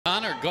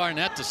Connor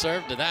Garnett to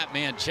serve to that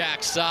man,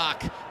 Jack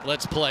Sock.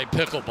 Let's play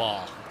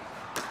pickleball.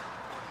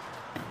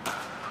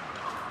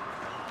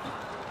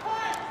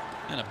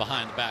 And a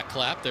behind the back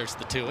clap. There's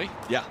the Tui.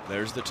 Yeah,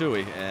 there's the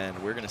Tui. And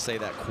we're going to say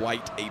that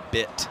quite a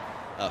bit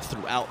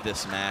throughout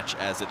this match,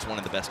 as it's one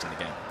of the best in the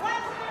game.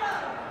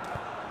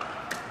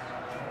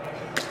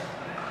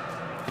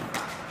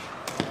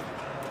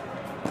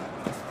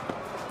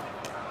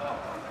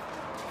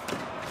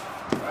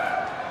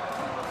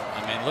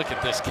 Look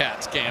at this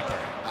cat scamper.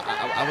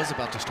 I was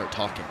about to start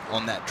talking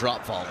on that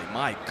drop volley.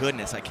 My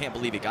goodness, I can't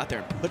believe he got there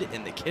and put it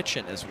in the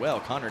kitchen as well.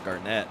 Connor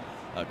Garnett,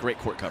 great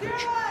court coverage.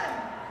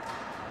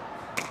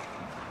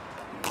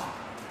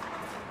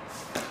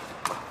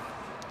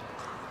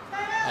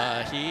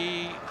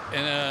 He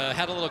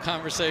had a little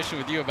conversation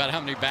with you about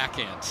how many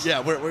backhands. Yeah,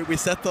 we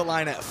set the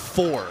line at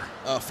 4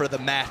 for the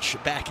match,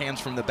 backhands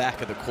from the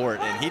back of the court,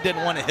 and he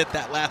didn't want to hit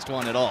that last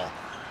one at all.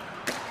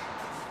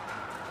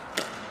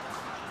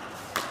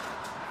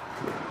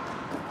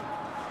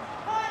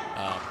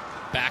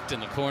 Backed in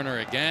the corner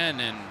again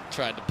and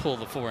tried to pull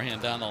the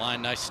forehand down the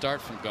line. Nice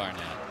start from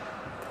Garnett.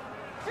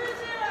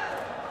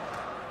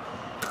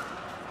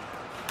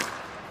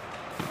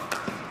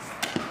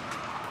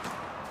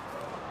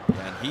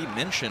 And he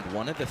mentioned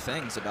one of the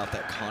things about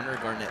that Connor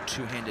Garnett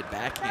two-handed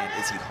backhand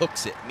is he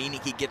hooks it, meaning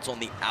he gets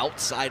on the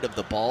outside of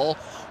the ball,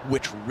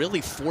 which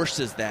really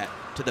forces that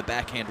to the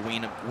backhand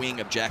wing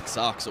of Jack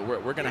Sock. So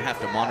we're going to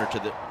have to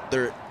monitor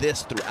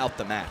this throughout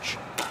the match.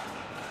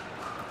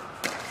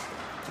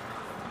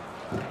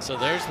 So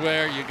there's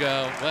where you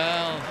go,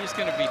 well, he's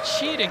going to be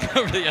cheating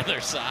over the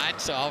other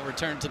side, so I'll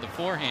return to the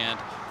forehand.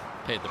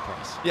 Paid the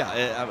price.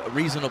 Yeah, a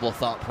reasonable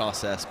thought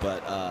process,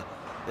 but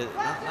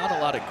not a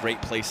lot of great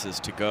places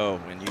to go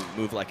when you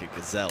move like a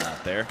gazelle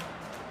out there.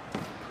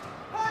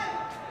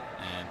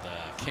 And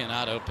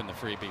cannot open the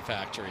freebie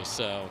factory.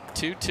 So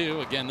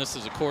 2-2. Again, this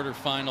is a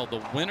quarterfinal.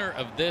 The winner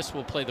of this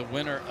will play the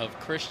winner of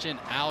Christian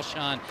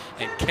Alshon,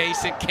 and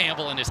Kaysen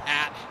Campbell in his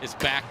hat is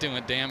back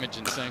doing damage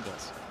in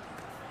singles.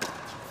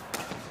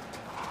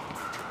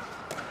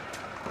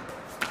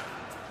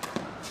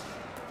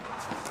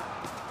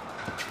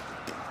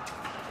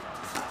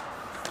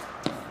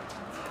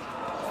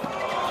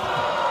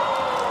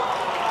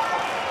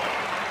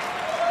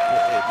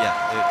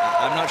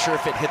 I'm not sure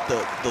if it hit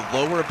the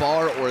lower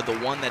bar or the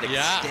one that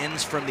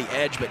extends from the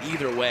edge, but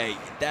either way,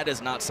 that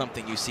is not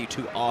something you see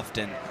too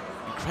often.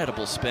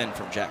 Incredible spin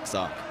from Jack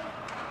Sock.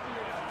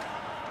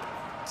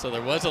 So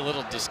there was a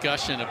little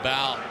discussion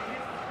about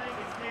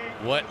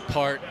what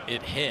part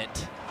it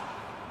hit.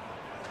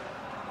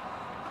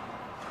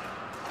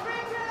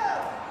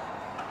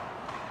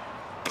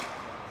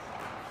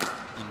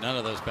 And none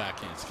of those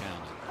backhands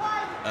counted.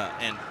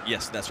 And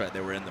yes, that's right. They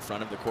were in the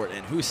front of the court.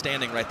 And who's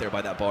standing right there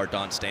by that bar?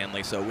 Don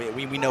Stanley. So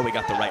we know we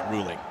got the right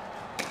ruling.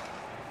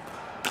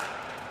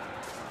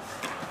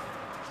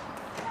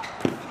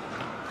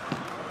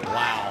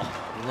 Wow.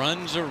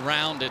 Runs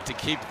around it to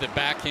keep the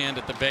backhand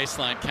at the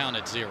baseline count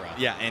at 0.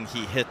 Yeah, and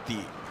he hit the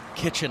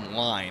kitchen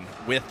line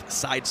with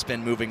side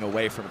spin moving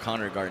away from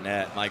Connor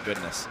Garnett. My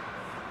goodness.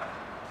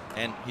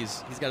 And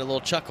he's got a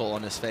little chuckle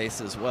on his face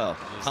as well.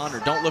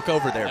 Connor, don't look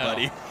over there,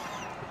 buddy.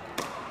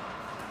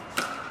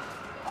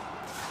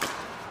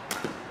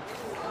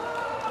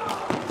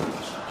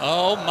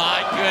 Oh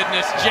my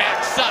goodness,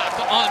 Jack Sock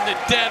on the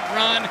dead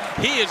run.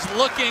 He is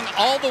looking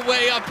all the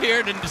way up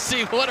here to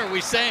see what are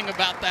we saying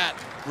about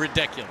that.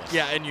 Ridiculous.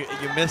 Yeah, and you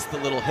missed the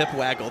little hip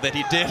waggle that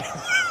he did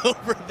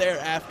over there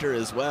after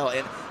as well.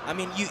 And I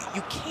mean, you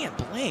can't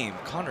blame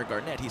Connor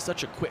Garnett. He's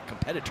such a quick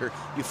competitor.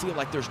 You feel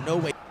like there's no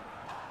way.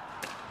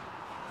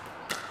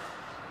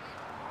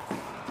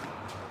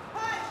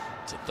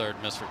 It's a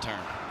third missed return.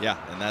 Yeah,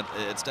 and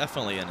it's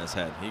definitely in his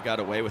head. He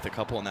got away with a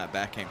couple in that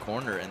backhand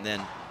corner, and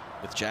then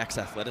with Jack's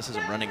athleticism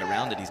running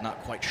around it, he's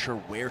not quite sure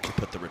where to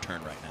put the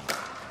return right now.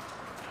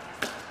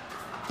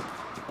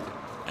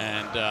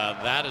 And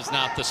that is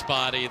not the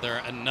spot either.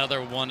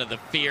 Another one of the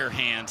fear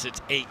hands.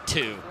 It's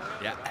 8-2.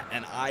 Yeah,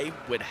 and I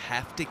would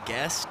have to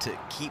guess to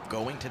keep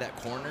going to that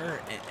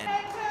corner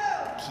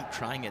and keep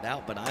trying it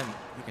out, but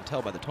you can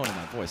tell by the tone of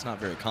my voice, not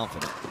very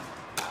confident.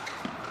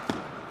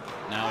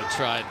 Now he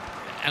tried,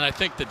 and I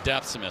think the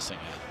depth's missing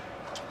it.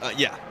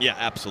 Yeah,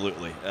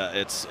 absolutely.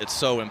 It's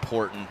so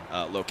important.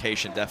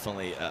 Location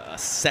definitely a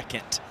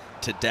second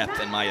to depth,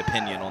 in my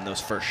opinion, on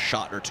those first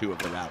shot or two of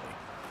the rally.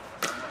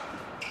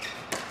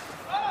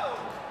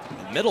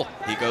 Middle,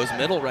 he goes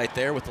middle right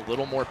there with a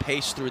little more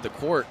pace through the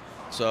court.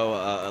 So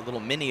a little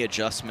mini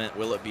adjustment.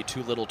 Will it be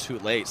too little, too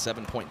late?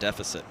 7-point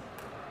deficit.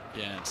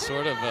 Yeah, it's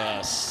sort of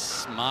a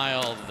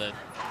smile that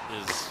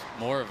is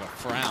more of a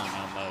frown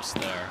almost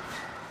there.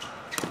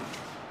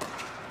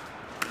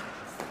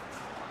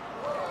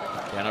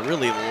 And I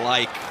really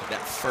like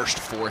that first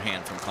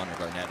forehand from Connor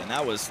Garnett, and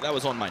that was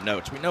on my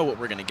notes. We know what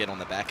we're going to get on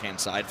the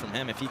backhand side from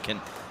him. If he can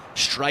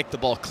strike the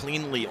ball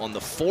cleanly on the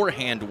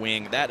forehand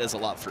wing, that is a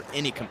lot for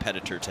any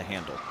competitor to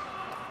handle.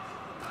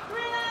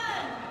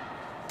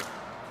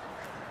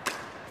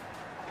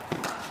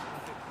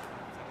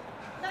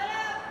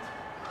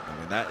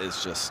 And that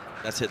is just,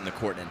 that's hitting the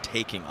court and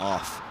taking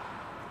off.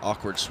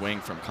 Awkward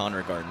swing from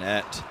Connor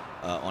Garnett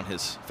on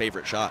his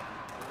favorite shot.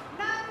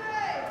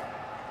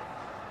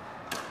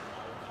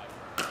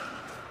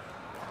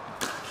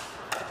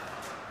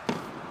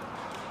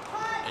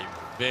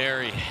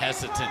 Very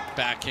hesitant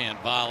backhand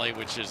volley,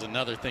 which is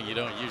another thing you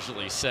don't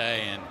usually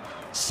say, and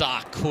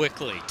Sock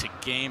quickly to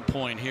game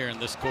point here in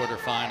this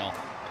quarterfinal.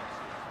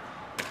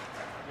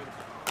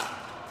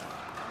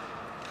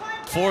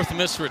 Fourth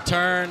missed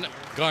return.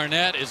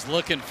 Garnett is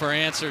looking for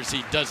answers.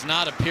 He does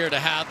not appear to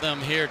have them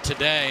here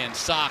today, and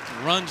Sock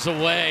runs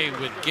away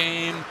with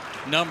game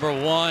number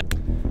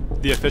 1.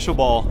 The official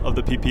ball of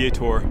the PPA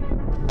Tour.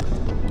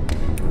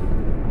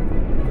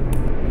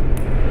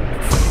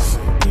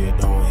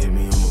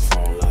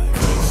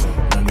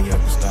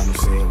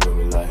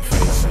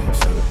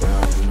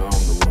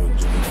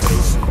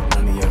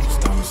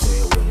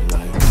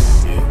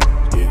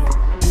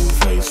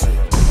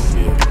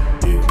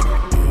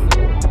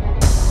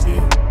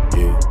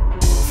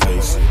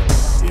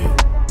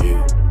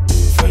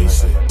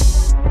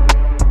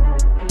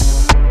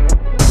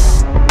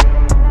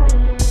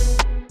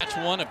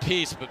 One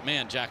apiece, but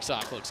man, Jack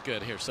Sock looks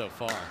good here so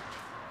far.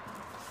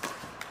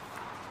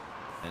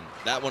 And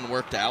that one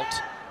worked out,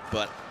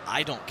 but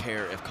I don't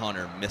care if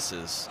Connor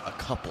misses a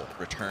couple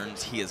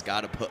returns. He has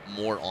got to put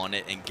more on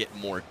it and get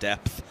more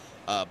depth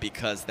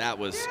because that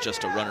was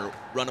just a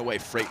runaway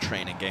freight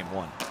train in game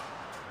 1.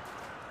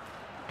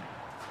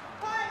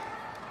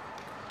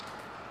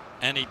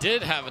 And he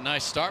did have a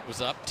nice start, was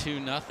up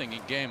 2-0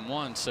 in game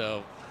 1,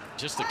 so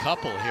just a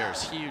couple here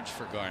is huge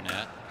for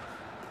Garnett.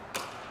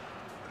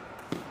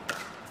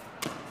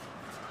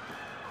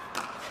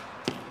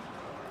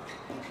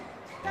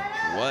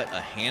 What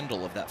a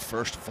handle of that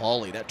first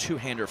volley. That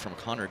two-hander from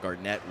Connor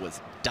Garnett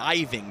was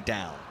diving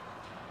down.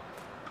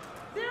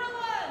 0-1.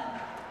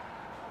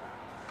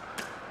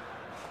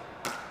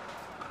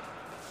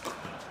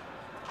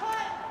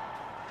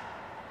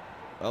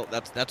 Well,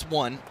 that's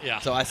one. Yeah.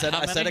 So I said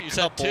How I said many? a You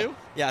couple. said 2?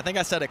 Yeah, I think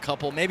I said a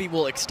couple. Maybe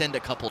we'll extend a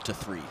couple to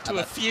 3. To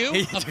a few?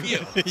 A few.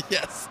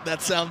 Yes,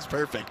 that sounds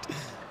perfect.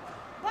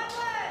 1-1.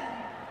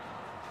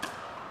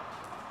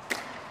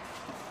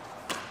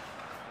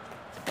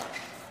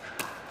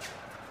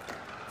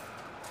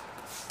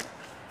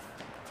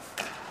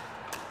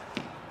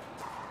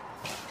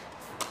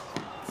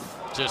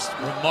 Just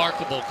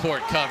remarkable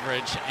court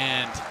coverage,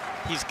 and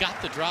he's got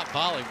the drop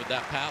volley with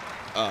that paddle.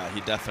 He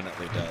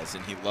definitely does,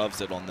 and he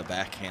loves it on the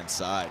backhand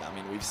side. I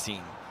mean, we've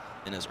seen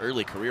in his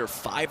early career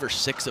 5 or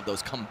 6 of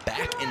those come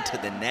back into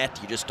the net.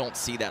 You just don't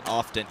see that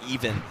often,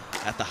 even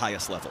at the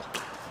highest level.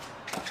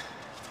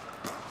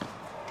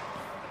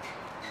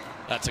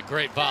 That's a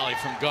great volley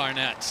from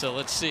Garnett. So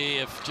let's see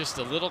if just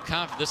a little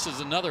this is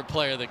another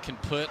player that can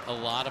put a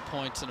lot of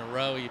points in a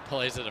row. He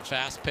plays at a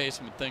fast pace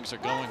when things are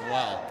going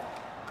well.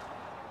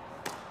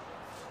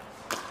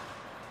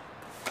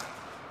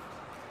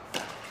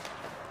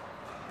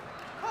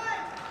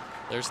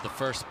 There's the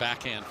first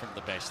backhand from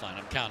the baseline.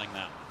 I'm counting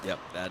that. Yep,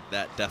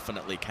 that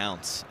definitely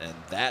counts, and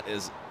that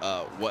is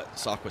what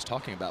Sock was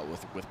talking about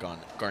with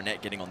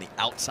Garnett getting on the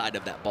outside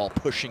of that ball,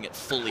 pushing it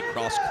fully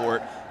cross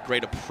court.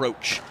 Great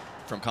approach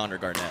from Connor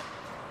Garnett.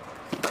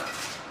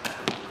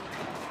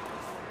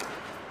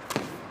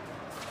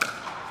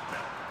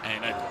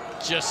 And it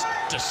just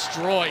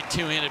destroyed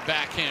two-handed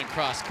backhand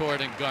cross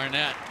court, and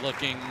Garnett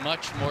looking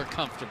much more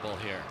comfortable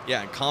here.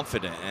 Yeah, and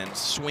confident and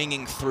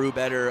swinging through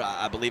better.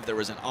 I believe there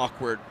was an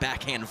awkward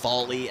backhand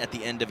volley at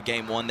the end of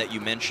game 1 that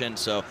you mentioned.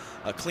 So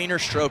a cleaner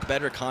stroke,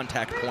 better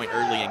contact point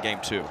early in game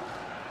 2.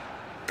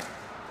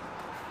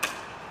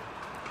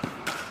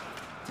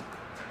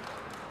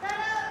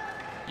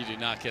 You do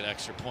not get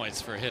extra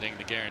points for hitting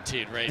the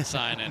guaranteed rate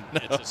sign, and no.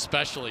 It's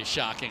especially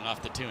shocking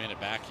off the two-handed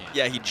backhand.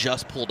 Yeah, he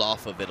just pulled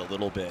off of it a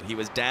little bit. He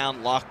was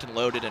down, locked and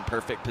loaded in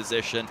perfect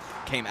position,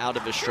 came out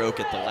of his stroke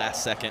at the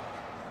last second.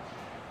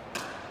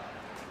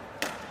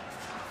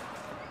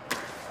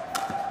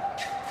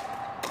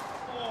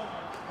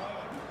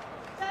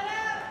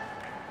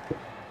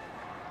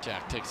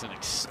 Jack takes an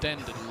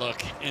extended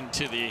look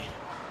into the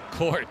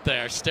court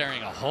there,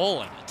 staring a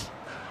hole in it.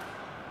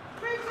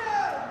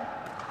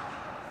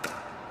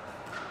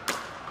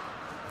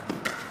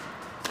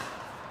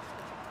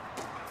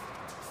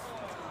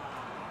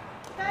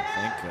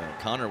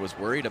 Connor was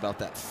worried about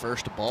that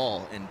first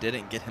ball and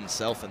didn't get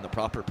himself in the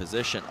proper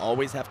position.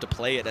 Always have to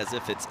play it as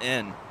if it's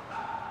in.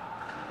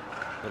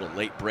 Little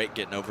late break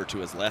getting over to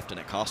his left, and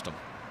it cost him.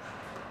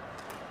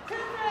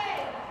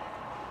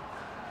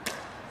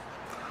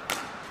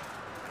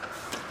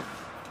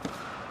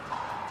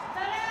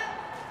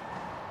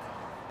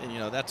 And you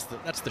know, that's the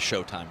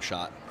Showtime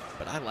shot,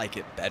 but I like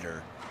it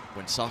better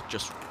when Sock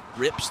just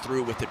rips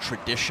through with the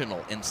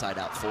traditional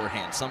inside-out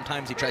forehand.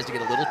 Sometimes he tries to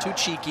get a little too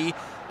cheeky,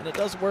 and it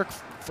does work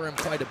for him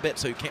quite a bit,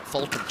 so you can't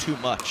fault him too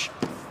much.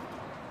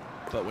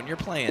 But when you're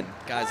playing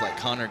guys like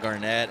Connor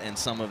Garnett and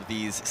some of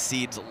these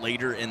seeds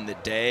later in the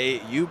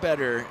day, you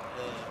better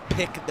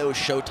pick those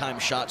Showtime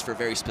shots for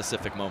very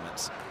specific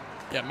moments.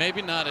 Yeah,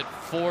 maybe not at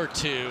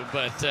 4-2,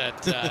 but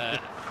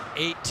at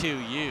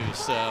 8-2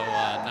 so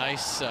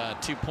nice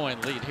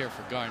 2-point lead here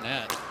for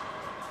Garnett.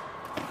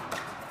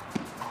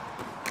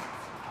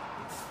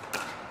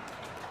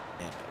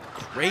 And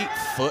great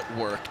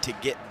footwork to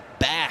get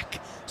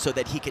back so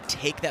that he could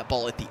take that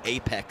ball at the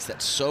apex.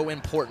 That's so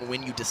important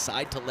when you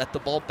decide to let the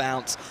ball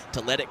bounce,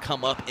 to let it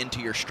come up into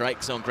your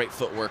strike zone. Great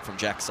footwork from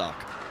Jack Sock.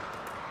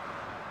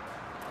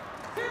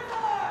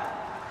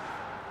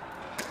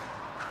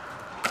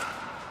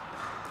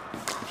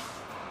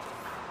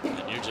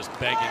 And you're just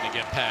begging to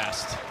get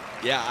past.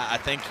 Yeah, I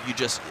think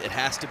it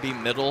has to be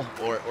middle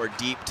or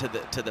deep to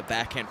the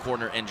backhand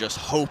corner and just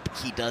hope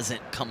he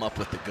doesn't come up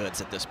with the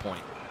goods at this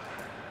point.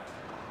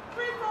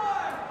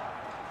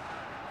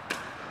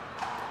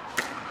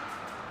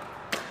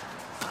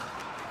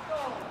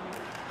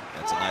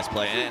 That's a nice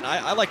play. And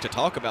I like to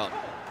talk about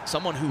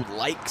someone who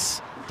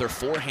likes their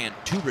forehand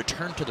to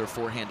return to their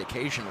forehand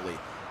occasionally.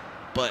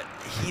 But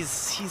he's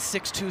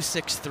 6'2",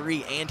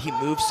 6'3", and he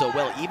moves so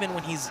well. Even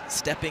when he's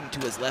stepping to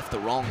his left the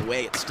wrong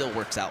way, it still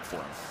works out for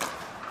him.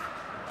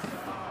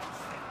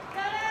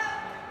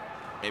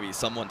 Maybe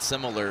someone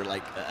similar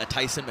like a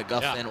Tyson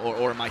McGuffin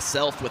or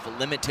myself with a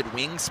limited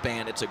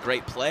wingspan, it's a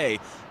great play.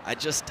 I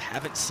just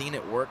haven't seen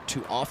it work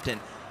too often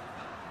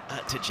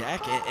to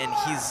Jack, and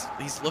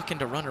he's looking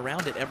to run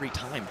around it every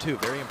time too.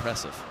 Very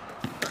impressive.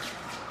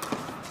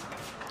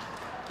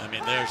 I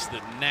mean, there's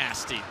the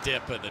nasty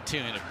dip of the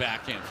two-handed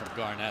backhand from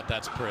Garnett.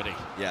 That's pretty.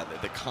 Yeah,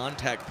 the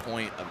contact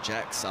point of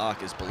Jack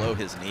Sock is below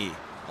his knee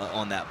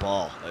on that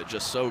ball.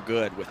 Just so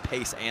good with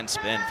pace and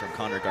spin from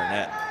Connor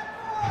Garnett.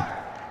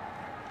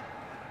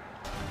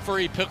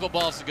 Free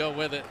pickleballs to go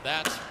with it.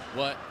 That's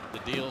what the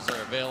deals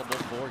are available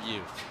for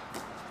you.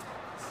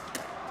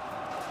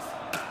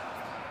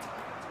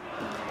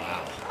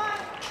 Wow.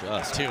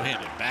 Just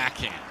two-handed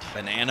backhand.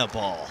 Banana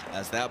ball,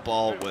 as that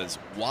ball was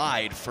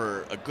wide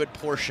for a good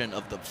portion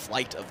of the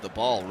flight of the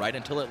ball right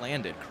until it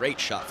landed. Great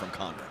shot from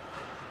Connor.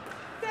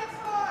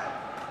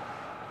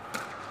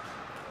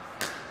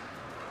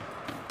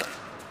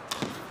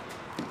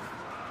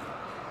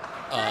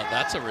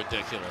 That's a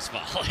ridiculous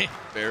volley.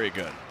 Very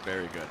good,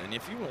 very good. And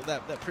if you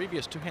that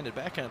previous two-handed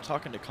backhand,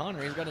 talking to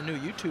Connor, he's got a new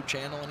YouTube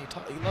channel and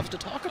he loves to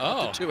talk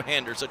about the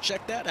two-hander. So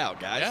check that out,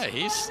 guys. Yeah,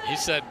 he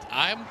said,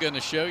 I'm going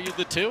to show you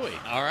the two-y.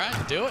 All right,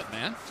 do it,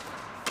 man.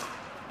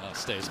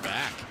 Stays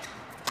back.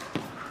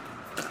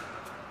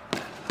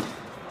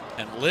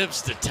 And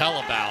lives to tell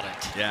about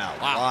it. Yeah,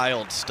 wow.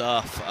 Wild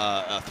stuff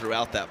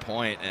throughout that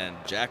point, and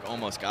Jack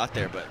almost got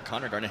there, but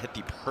Connor Garnett hit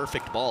the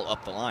perfect ball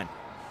up the line.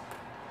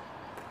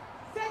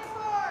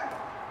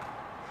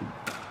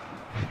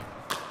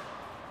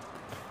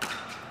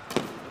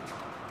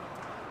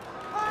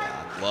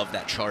 Love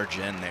that charge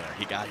in there.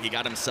 He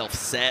got himself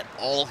set.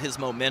 All his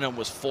momentum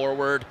was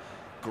forward.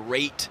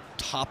 Great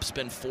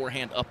topspin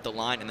forehand up the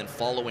line and then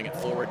following it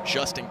forward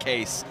just in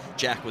case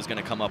Jack was going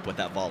to come up with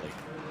that volley.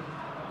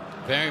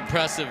 Very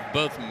impressive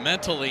both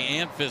mentally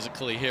and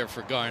physically here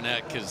for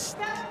Garnett, because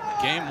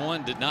game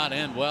one did not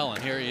end well,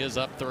 and here he is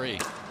up 3.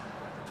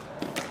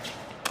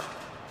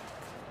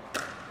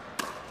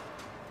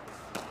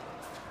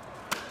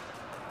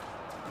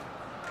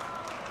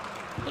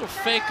 Little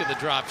fake of the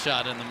drop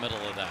shot in the middle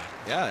of that.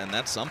 Yeah, and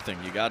that's something.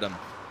 You got him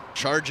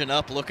charging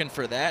up, looking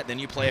for that. Then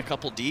you play a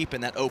couple deep,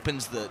 and that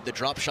opens the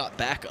drop shot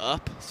back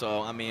up.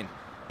 So, I mean,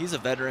 he's a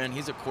veteran.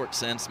 He's a court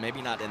sense.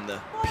 Maybe not in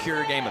the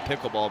pure game of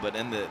pickleball, but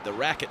in the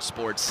racket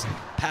sports,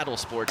 paddle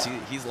sports,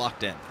 he's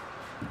locked in.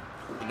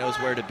 He knows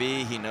where to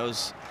be. He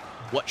knows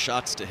what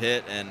shots to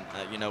hit. And,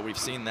 you know, we've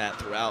seen that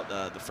throughout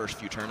the first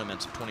few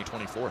tournaments of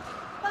 2024. All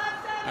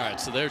right,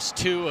 so there's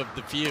 2 of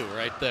the few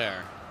right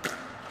there.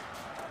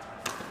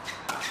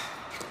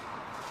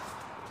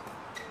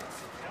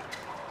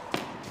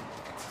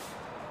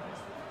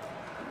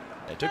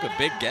 It took a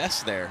big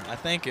guess there. I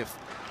think if,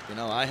 you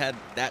know, I had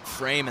that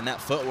frame and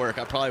that footwork,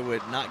 I probably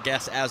would not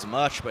guess as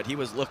much, but he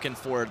was looking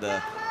for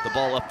the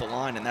ball up the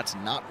line, and that's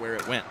not where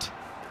it went.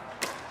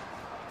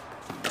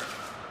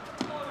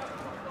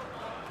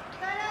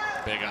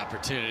 Big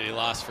opportunity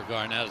lost for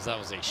Garnett, as that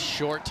was a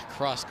short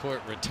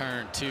cross-court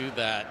return to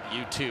that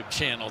YouTube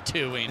channel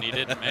too, and he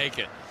didn't make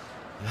it.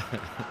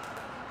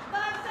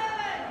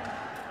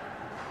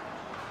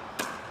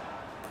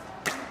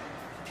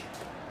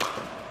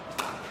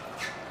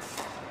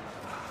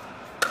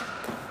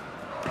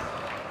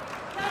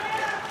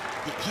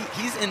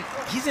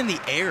 He's in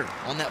the air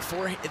on that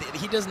forehand.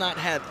 He does not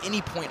have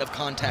any point of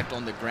contact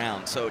on the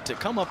ground. So to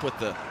come up with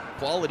the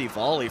quality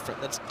volley,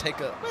 let's take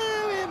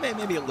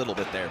maybe a little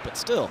bit there, but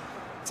still,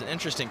 it's an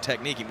interesting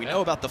technique. We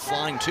know about the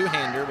flying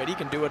two-hander, but he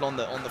can do it on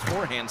the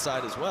forehand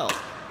side as well.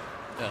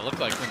 Yeah, it looked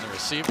like when the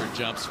receiver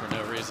jumps for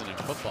no reason in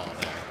football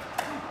there.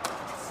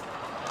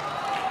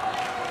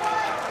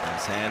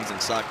 His hands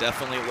and Sock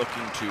definitely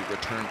looking to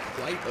return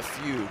quite a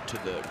few to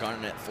the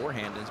Garnett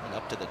forehand. Has been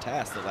up to the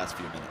task the last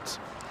few minutes.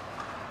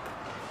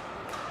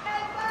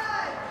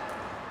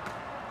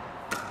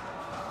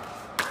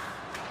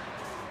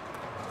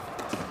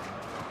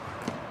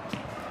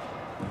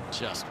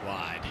 Just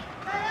wide.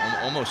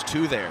 Almost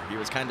 2 there. He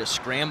was kind of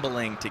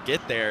scrambling to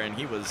get there, and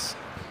he was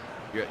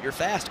You're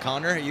fast,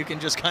 Connor. You can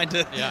just kind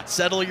of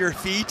settle your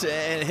feet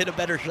and hit a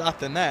better shot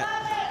than that.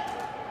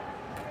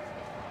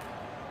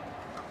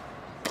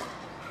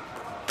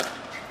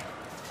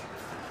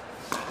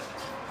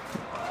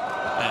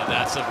 And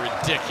that's a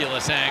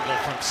ridiculous angle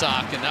from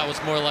Sock, and that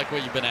was more like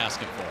what you've been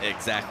asking for.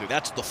 Exactly.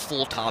 That's the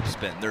full top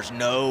spin. There's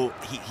no,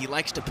 he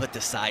likes to put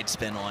the side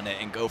spin on it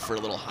and go for a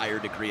little higher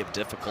degree of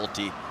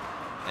difficulty.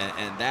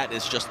 And that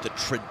is just the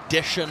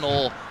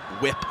traditional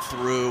whip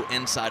through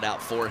inside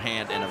out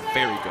forehand, and a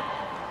very good one.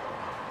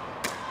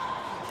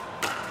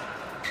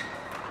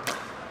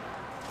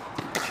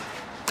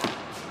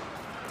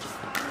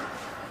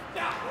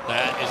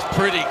 That is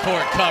pretty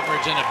court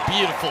coverage and a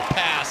beautiful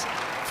pass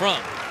from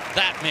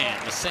that man,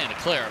 the Santa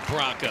Clara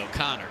Bronco,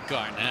 Connor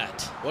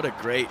Garnett. What a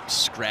great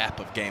scrap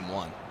of game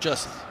one.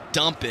 Just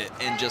dump it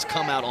and just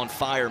come out on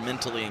fire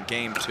mentally in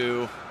game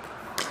two.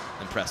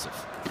 Impressive.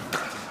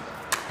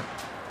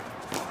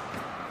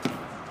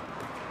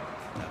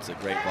 That's a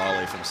great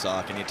volley from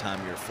Sock.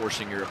 Anytime you're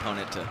forcing your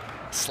opponent to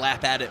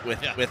slap at it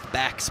with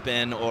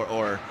backspin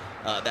or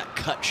that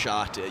cut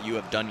shot, you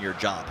have done your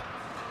job.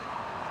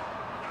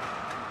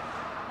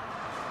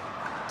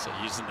 So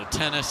using the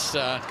tennis,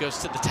 goes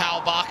to the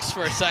towel box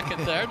for a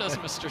second there, does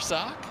Mr.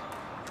 Sock?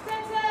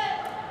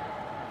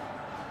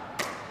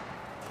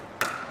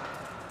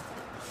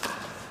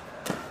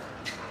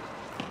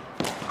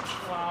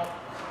 Wow.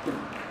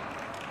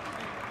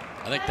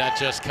 I think that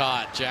just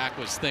caught. Jack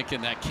was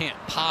thinking that can't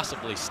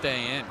possibly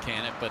stay in,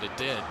 can it? But it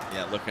did.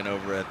 Yeah, looking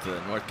over at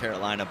the North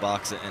Carolina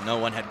box, and no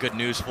one had good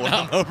news for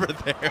him over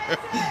there.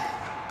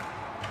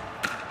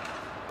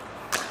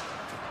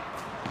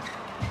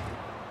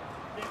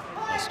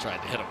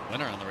 Tried to hit a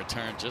winner on the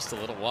return, just a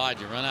little wide.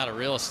 You run out of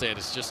real estate.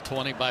 It's just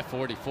 20 by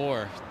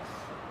 44.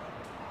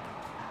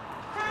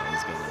 Yeah,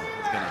 he's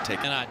gonna take.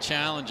 And I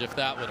challenge if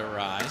that would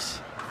arise.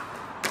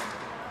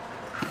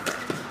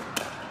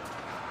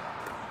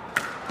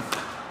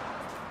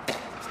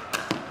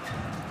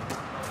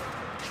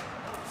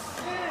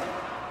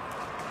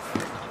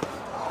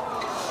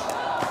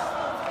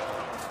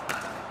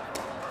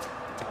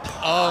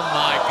 Oh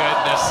my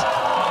goodness.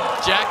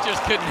 Jack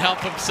just couldn't help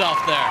himself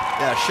there.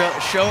 Yeah,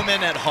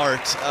 showman at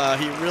heart.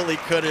 He really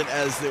couldn't,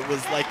 as it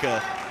was like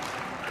a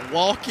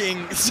walking.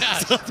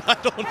 Yes. I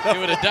don't know. He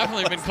would have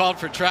definitely been called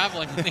for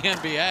traveling in the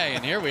NBA,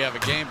 and here we have a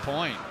game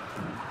point.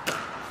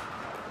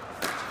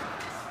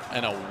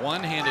 And a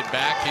one-handed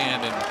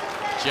backhand, and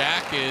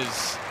Jack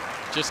is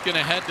just going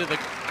to head to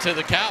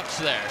the couch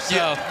there.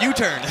 So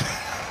U-turn.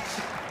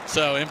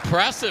 So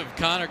impressive.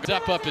 Connor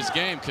step up his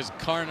game, because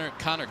Connor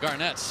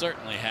Garnett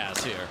certainly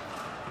has here.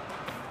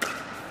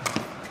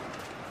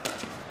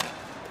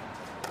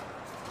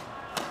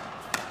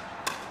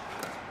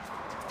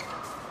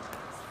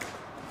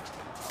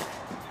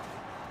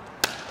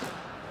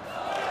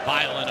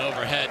 Violent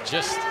overhead,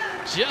 just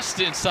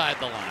inside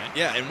the line.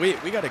 Yeah, and we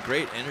got a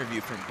great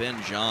interview from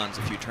Ben Johns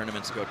a few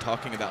tournaments ago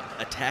talking about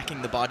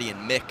attacking the body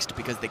in mixed,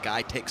 because the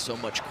guy takes so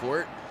much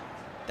court.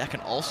 That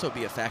can also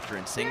be a factor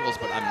in singles,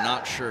 but I'm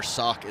not sure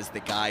Sock is the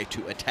guy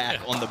to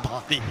attack on the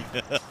body.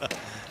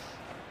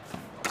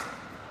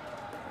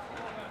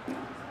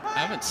 I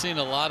haven't seen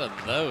a lot of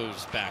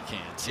those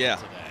backhands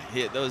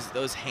today.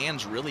 Those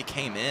hands really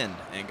came in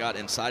and got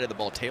inside of the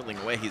ball, tailing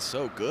away. He's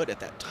so good at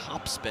that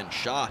top spin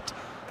shot.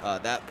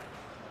 That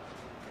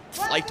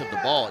flight of the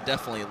ball,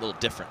 definitely a little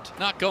different.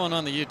 Not going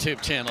on the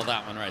YouTube channel,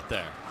 that one right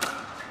there.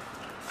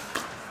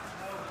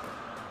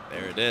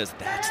 There it is.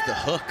 That's the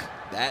hook.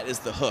 That is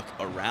the hook.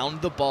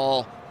 Around the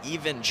ball,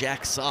 even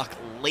Jack Sock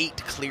late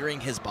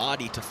clearing his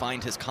body to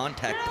find his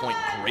contact point.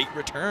 Great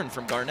return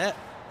from Garnett.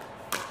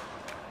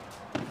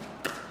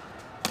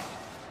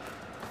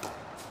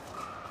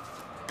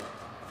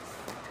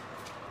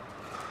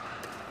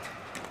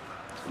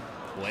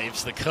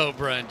 Waves the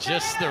Cobra in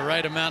just the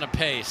right amount of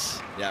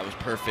pace. Yeah, it was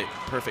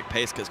perfect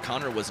pace, because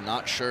Connor was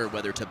not sure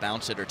whether to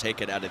bounce it or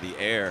take it out of the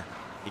air.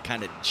 He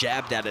kind of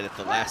jabbed at it at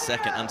the last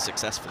second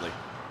unsuccessfully.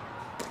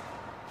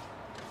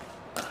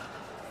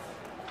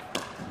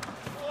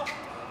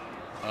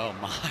 Oh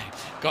my,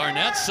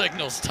 Garnett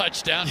signals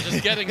touchdown,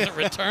 just getting the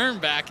return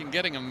back and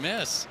getting a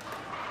miss.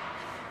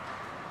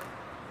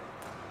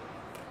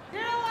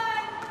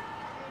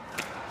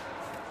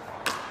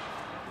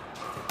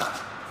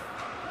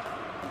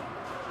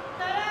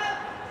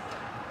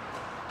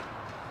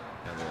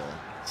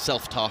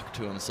 Self-talk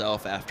to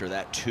himself after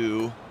that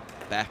two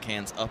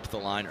backhands up the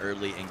line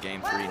early in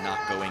game three, not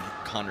going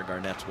Connor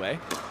Garnett's way.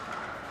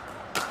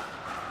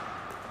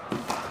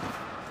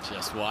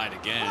 Just wide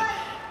again.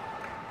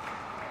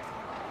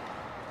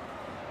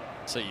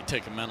 So you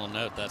take a mental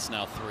note, that's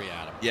now 3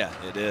 out of. Yeah,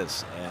 it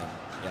is. And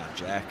yeah,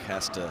 Jack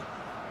has to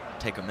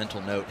take a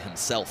mental note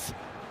himself.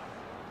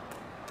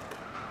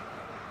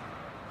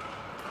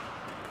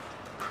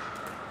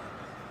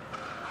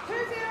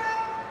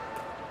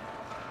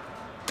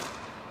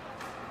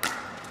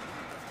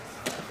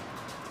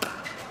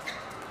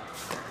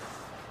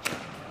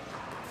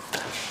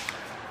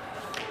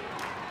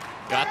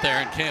 Got sat there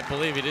and can't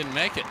believe he didn't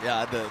make it.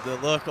 Yeah, the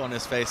look on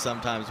his face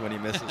sometimes when he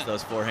misses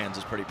those forehands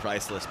is pretty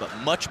priceless, but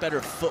much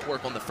better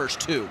footwork on the first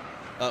two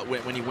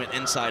when he went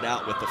inside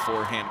out with the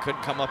forehand.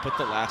 Couldn't come up with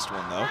the last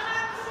one, though.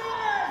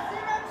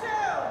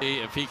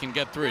 If he can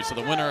get through. So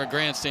the winner of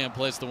grandstand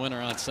plays the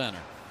winner on center.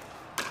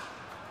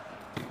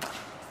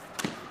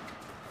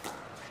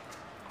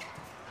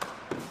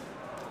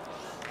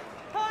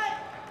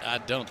 I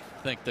don't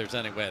think there's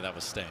any way that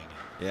was staying.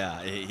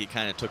 Yeah, he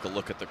kind of took a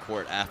look at the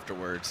court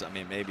afterwards. I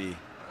mean, maybe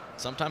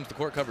sometimes the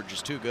court coverage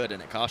is too good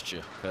and it costs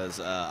you, because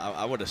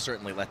I would have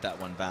certainly let that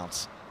one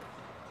bounce.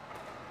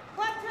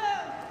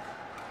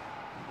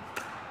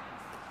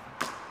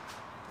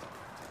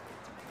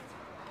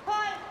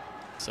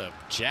 So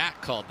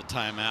Jack called the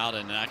timeout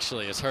and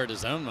actually has hurt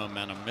his own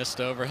momentum. Missed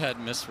overhead,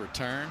 missed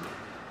return.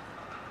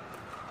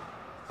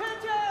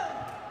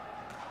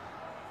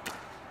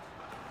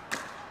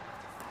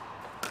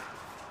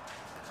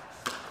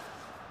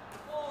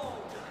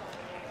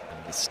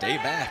 The stay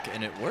back,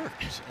 and it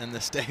worked. And the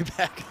stay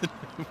back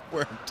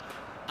worked.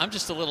 I'm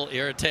just a little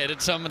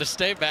irritated, so I'm going to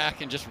stay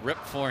back and just rip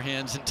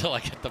forehands until I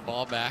get the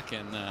ball back,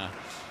 and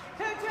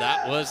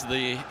that was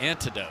the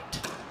antidote.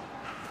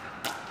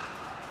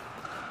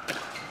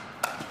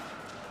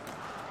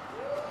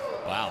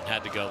 Wow, and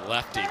had to go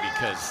lefty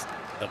because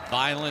the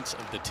violence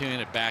of the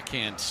two-handed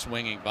backhand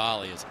swinging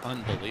volley is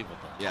unbelievable.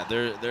 Yeah,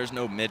 there's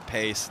no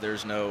mid-pace.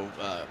 There's no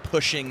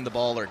pushing the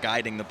ball or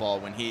guiding the ball.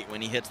 When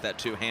he hits that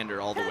two-hander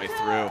all the way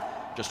through,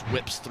 just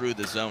whips through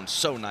the zone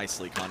so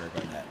nicely, Connor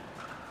Garnett.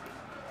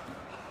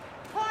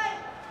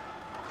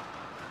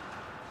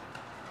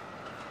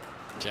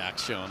 Jack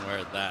showing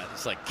where that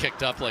it's like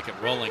kicked up like a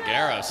Roland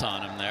Garros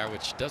on him there,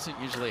 which doesn't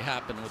usually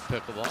happen with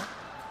pickleball.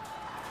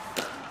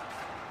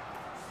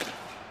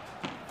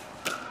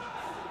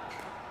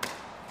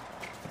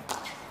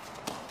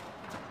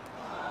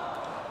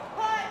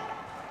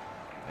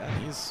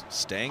 He's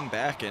staying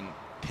back and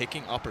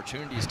picking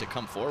opportunities to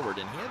come forward,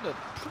 and he had a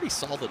pretty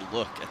solid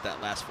look at that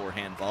last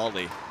forehand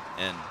volley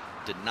and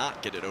did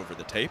not get it over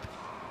the tape.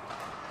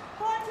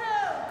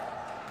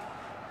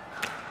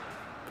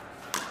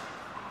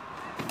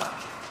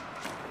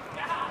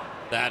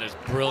 That is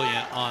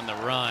brilliant on the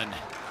run.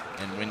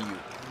 And when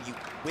you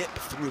whip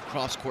through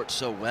cross court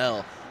so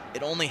well,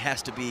 it only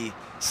has to be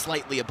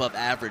slightly above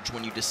average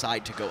when you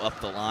decide to go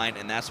up the line,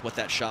 and that's what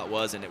that shot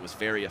was, and it was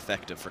very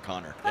effective for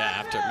Connor. Yeah,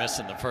 after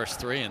missing the first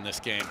three in this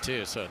game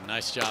too, so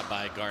nice job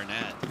by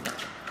Garnett.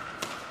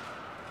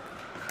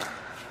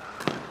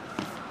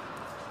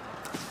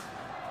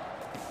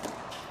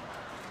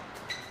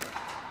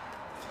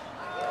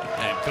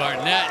 And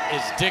Garnett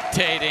is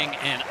dictating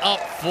and up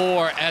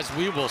four as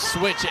we will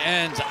switch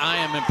ends. I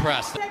am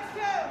impressed.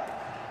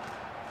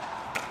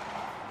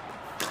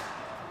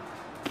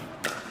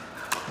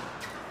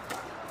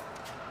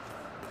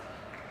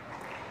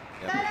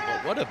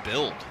 What a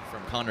build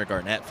from Connor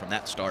Garnett from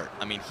that start.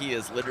 I mean, he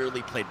has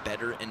literally played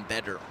better and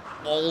better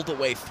all the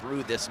way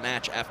through this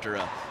match after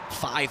a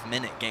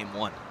 5-minute game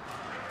one.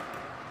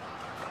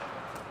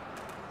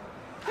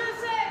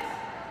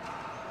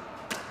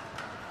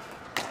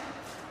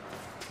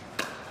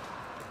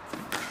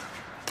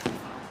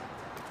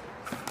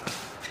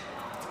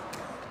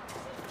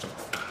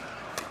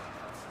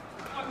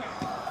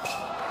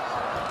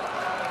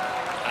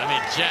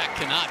 Jack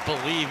cannot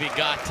believe he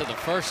got to the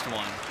first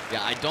one.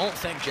 Yeah, I don't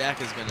think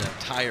Jack is going to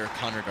tire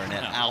Connor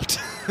Garnett out,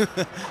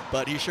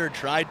 but he sure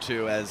tried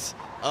to, as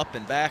up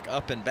and back,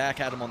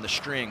 had him on the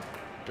string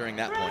during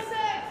that point.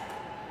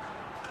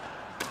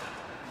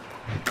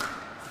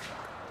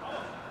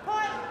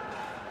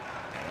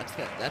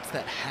 That's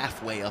that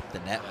halfway up the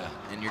net one,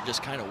 and you're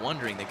just kind of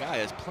wondering, the guy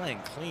is playing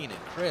clean and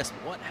crisp.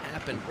 What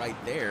happened right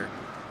there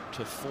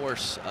to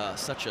force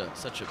such a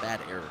bad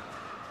error?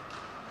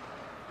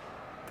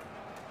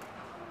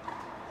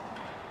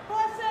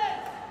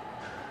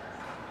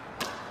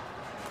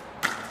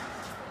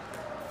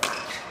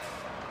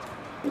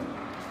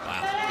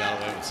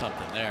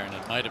 Something there, and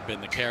it might have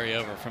been the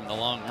carryover from the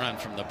long run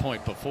from the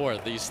point before.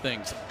 These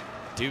things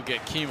do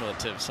get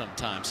cumulative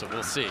sometimes, so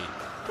we'll see.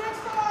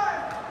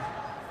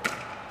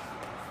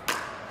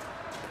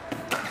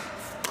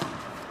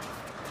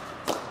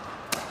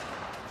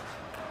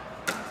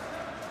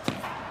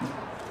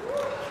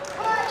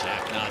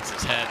 Jack nods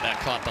his head. That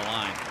caught the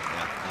line.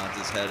 Yeah, nods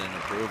his head in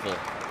approval.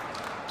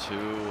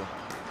 Two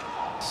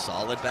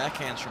solid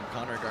backhands from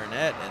Connor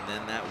Garnett, and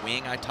then that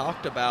wing I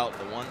talked about,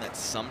 the one that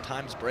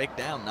sometimes break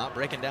down, not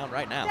breaking down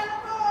right now.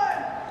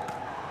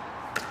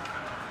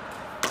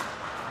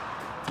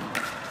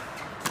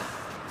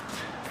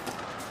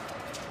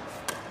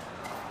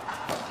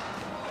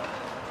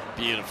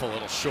 Beautiful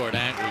little short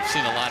angle. We've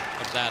seen a lot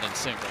of that in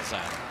singles.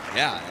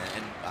 Yeah,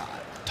 and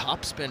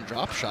topspin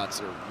drop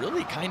shots are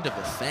really kind of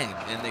a thing,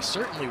 and they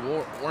certainly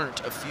weren't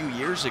a few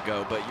years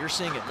ago, but you're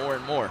seeing it more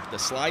and more. The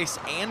slice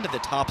and the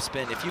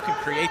topspin, if you can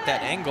create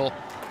that angle,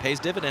 pays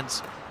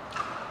dividends.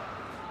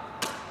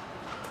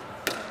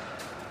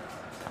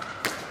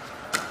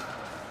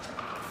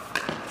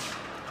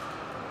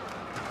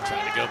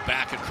 Trying to to go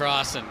back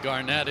across, and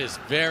Garnett is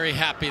very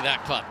happy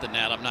that caught the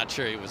net. I'm not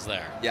sure he was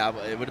there. Yeah,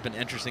 it would have been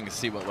interesting to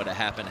see what would have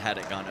happened had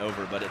it gone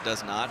over, but it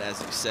does not,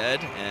 as you said.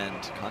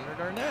 And Conor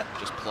Garnett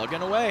just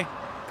plugging away,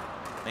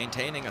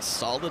 maintaining a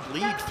solid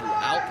lead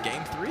throughout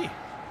Game 3.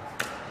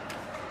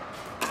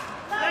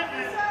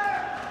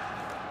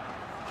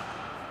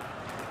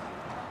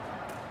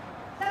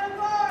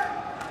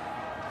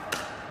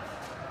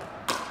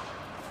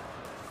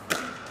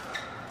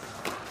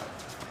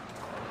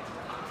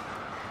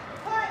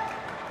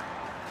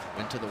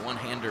 Went to the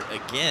one-hander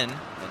again,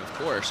 and of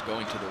course,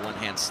 going to the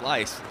one-hand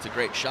slice. It's a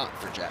great shot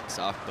for Jack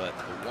Sock, but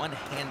the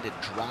one-handed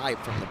drive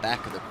from the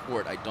back of the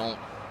court, I don't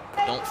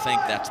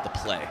think that's the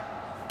play.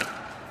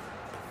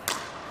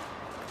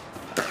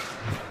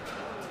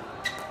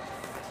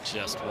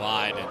 Just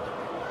wide, and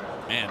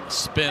man, the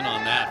spin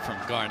on that from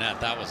Garnett,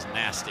 that was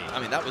nasty. I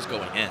mean, that was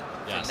going in.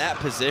 Yes. In that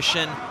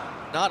position,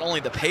 not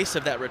only the pace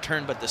of that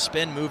return, but the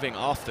spin moving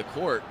off the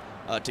court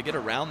to get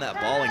around that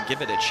ball and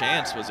give it a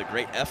chance was a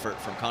great effort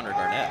from Conor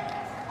Garnett.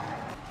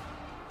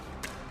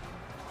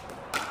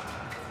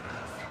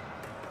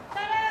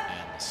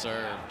 And the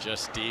serve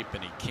just deep,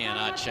 and he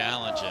cannot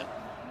challenge it.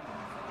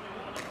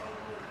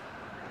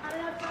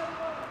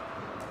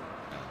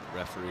 The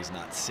referee's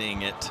not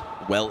seeing it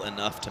well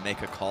enough to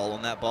make a call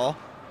on that ball.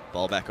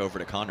 Ball back over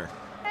to Conor.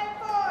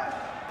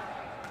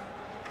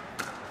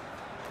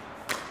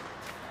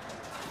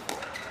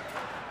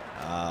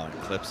 Oh,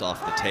 and clips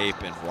off the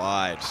tape and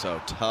wide.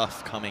 So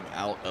tough coming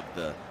out of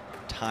the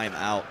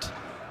timeout.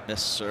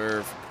 Missed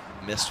serve,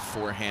 missed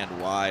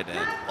forehand wide,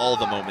 and all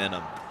the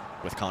momentum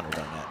with Conor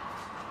Garnett.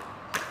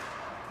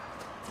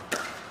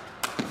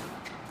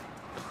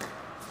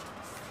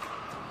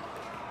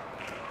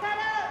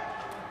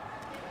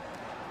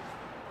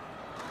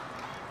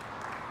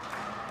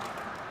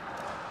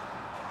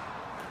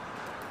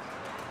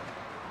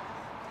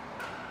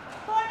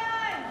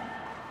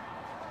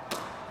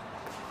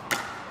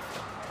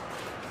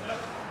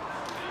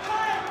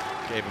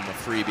 Gave him a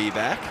freebie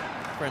back.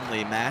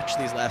 Friendly match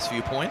these last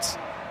few points.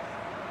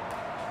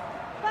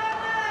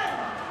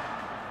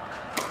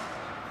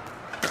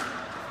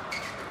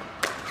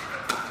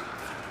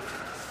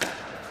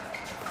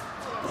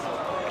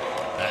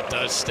 That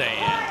does stay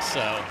in,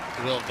 so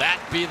will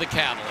that be the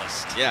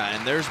catalyst? Yeah,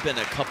 and there's been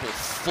a couple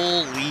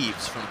full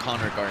leaves from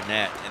Conor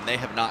Garnett, and they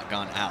have not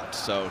gone out.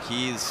 So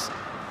he's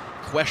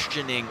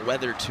questioning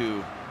whether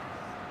to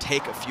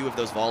take a few of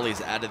those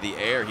volleys out of the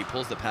air. He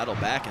pulls the paddle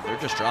back, and they're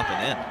just dropping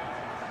in.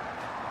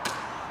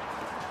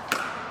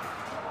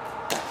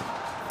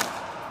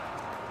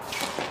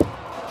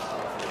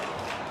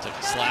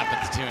 Slap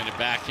at the two-handed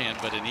backhand,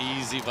 but an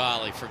easy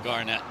volley for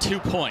Garnett. 2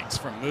 points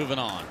from moving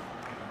on.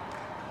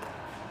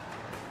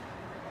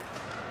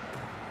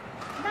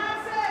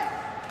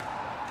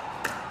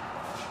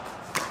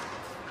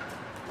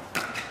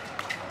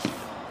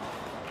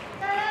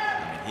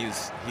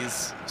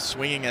 He's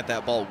swinging at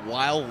that ball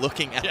while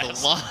looking at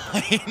Yes. the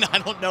line. I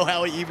don't know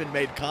how he even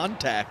made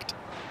contact.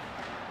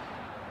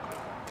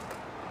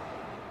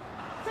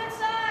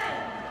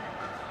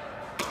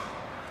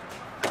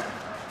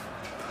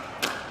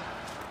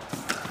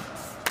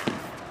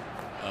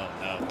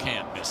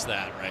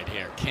 That right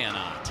here,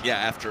 cannot. Yeah,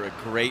 after a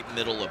great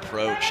middle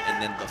approach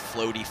and then the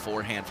floaty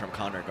forehand from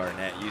Conor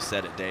Garnett. You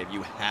said it, Dave.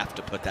 You have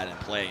to put that in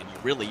play, and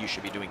you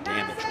should be doing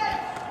damage with it.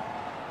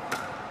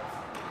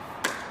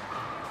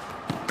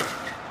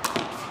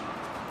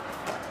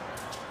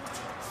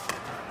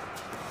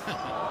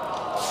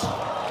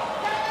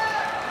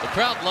 The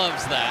crowd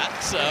loves that,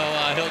 so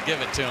he'll give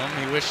it to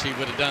him. He wished he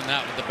would have done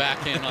that with the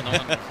backhand on the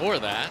one before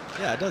that.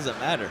 Yeah, it doesn't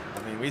matter.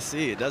 I mean, we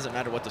see it doesn't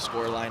matter what the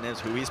score line is,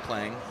 who he's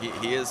playing.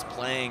 He is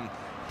playing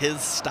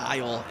his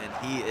style, and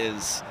he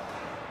is,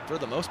 for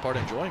the most part,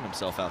 enjoying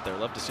himself out there.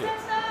 Love to see it.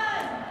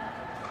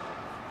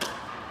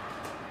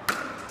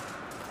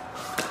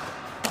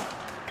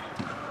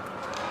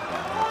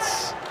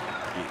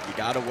 You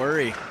got to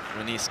worry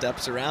when he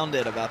steps around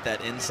it about that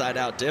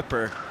inside-out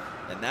dipper,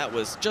 and that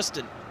was just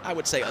an, I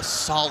would say, a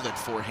solid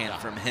forehand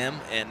from him,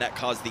 and that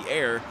caused the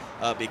error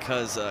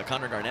because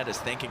Conor Garnett is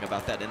thinking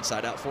about that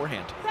inside-out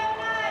forehand.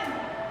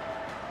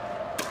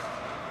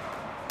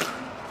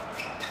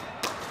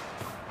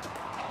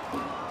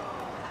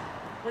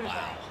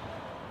 Wow.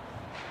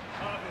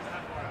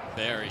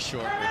 Very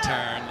short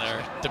return.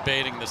 They're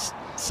debating the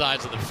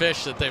size of the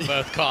fish that they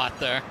both caught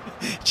there.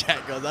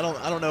 Jack goes, I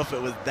don't know if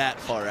it was that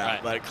far out,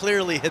 Right. but it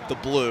clearly hit the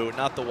blue,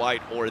 not the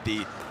white or the,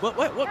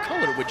 what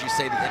color would you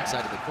say the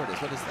inside of the court is?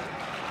 What is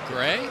that?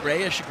 Gray?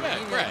 Grayish? Gray.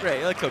 Yeah, gray.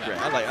 Gray. Let's go gray.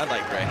 I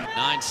like gray.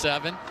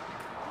 9-7.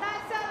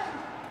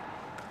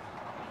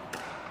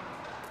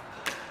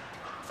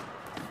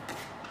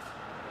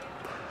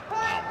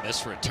 Wow,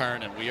 missed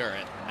return, and we are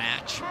at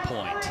match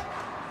point.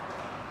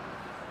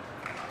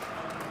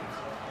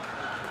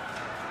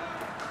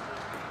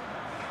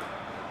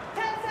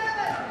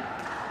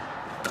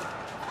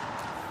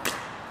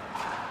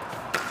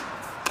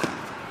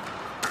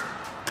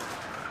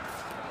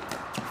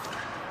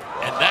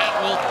 And that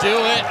will do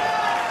it.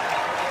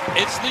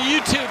 It's the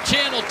YouTube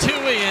channel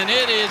Tui, and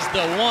it is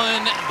the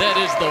one that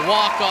is the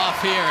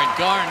walk-off here, and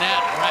Garnett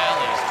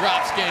rallies,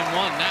 drops game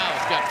one now.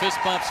 He's got fist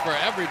bumps for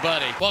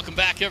everybody. Welcome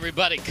back,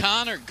 everybody.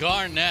 Connor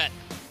Garnett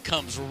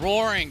comes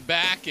roaring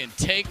back and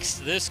takes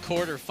this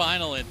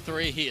quarterfinal in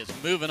 3. He is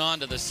moving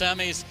on to the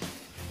semis,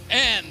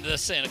 and the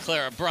Santa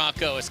Clara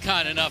Bronco is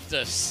kind enough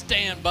to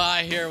stand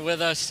by here with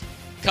us.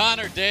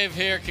 Connor, Dave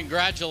here,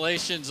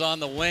 congratulations on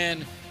the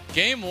win.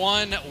 Game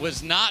one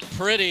was not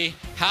pretty.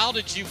 How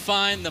did you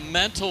find the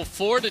mental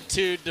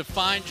fortitude to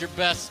find your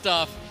best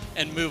stuff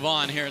and move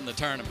on here in the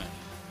tournament?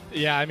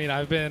 Yeah, I mean,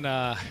 I've been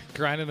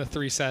grinding the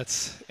 3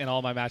 sets in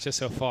all my matches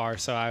so far,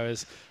 so I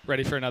was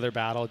ready for another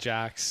battle.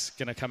 Jack's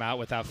going to come out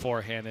with that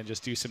forehand and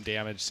just do some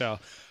damage. So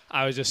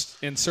I was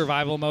just in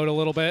survival mode a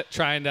little bit,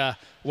 trying to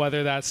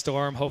weather that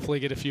storm, hopefully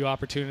get a few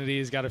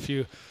opportunities, got a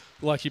few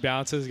lucky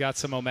bounces, got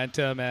some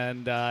momentum,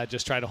 and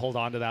just try to hold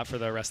on to that for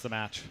the rest of the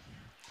match.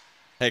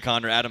 Hey,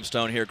 Connor, Adam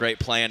Stone here. Great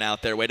playing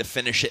out there. Way to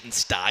finish it in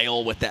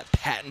style with that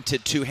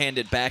patented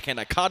two-handed backhand.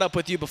 I caught up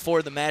with you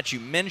before the match. You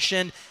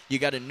mentioned you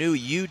got a new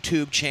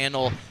YouTube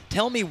channel.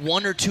 Tell me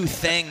 1 or 2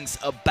 things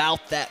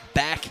about that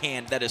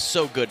backhand that is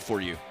so good for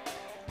you.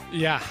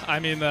 Yeah, I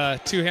mean, the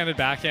two-handed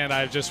backhand,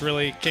 I just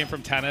really came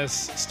from tennis,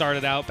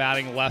 started out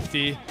batting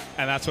lefty,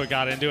 and that's what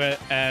got into it.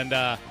 And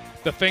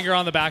the finger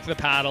on the back of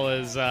the paddle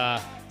is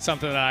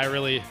something that I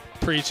really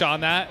preach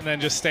on that, and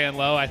then just staying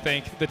low. I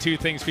think the 2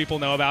 things people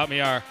know about me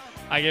are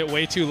I get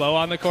way too low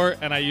on the court,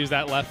 and I use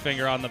that left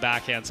finger on the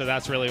backhand, so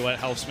that's really what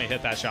helps me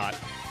hit that shot.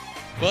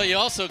 Well, you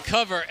also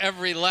cover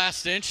every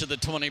last inch of the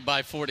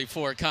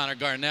 20x44, Connor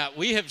Garnett.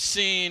 We have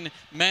seen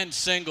men's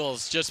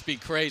singles just be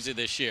crazy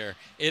this year.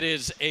 It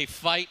is a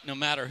fight no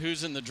matter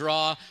who's in the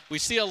draw. We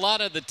see a lot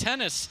of the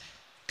tennis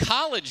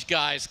college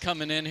guys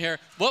coming in here.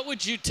 What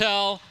would you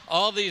tell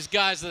all these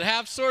guys that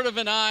have sort of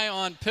an eye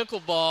on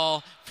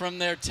pickleball from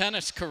their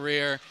tennis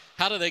career?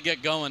 How do they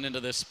get going into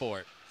this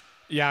sport?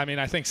 Yeah, I mean,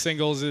 I think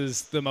singles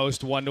is the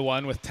most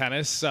one-to-one with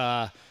tennis.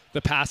 The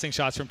passing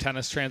shots from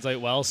tennis translate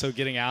well, so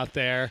getting out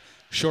there,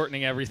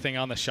 shortening everything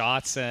on the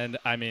shots, and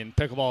I mean,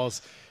 pickleball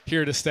is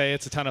here to stay.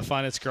 It's a ton of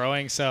fun. It's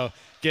growing, so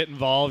get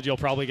involved. You'll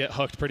probably get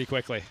hooked pretty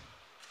quickly.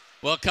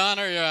 Well,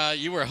 Connor,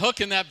 you were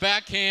hooking that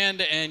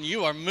backhand, and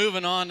you are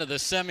moving on to the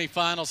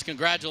semifinals.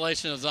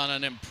 Congratulations on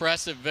an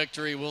impressive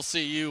victory. We'll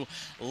see you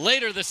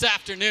later this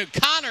afternoon.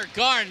 Connor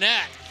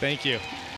Garnett. Thank you.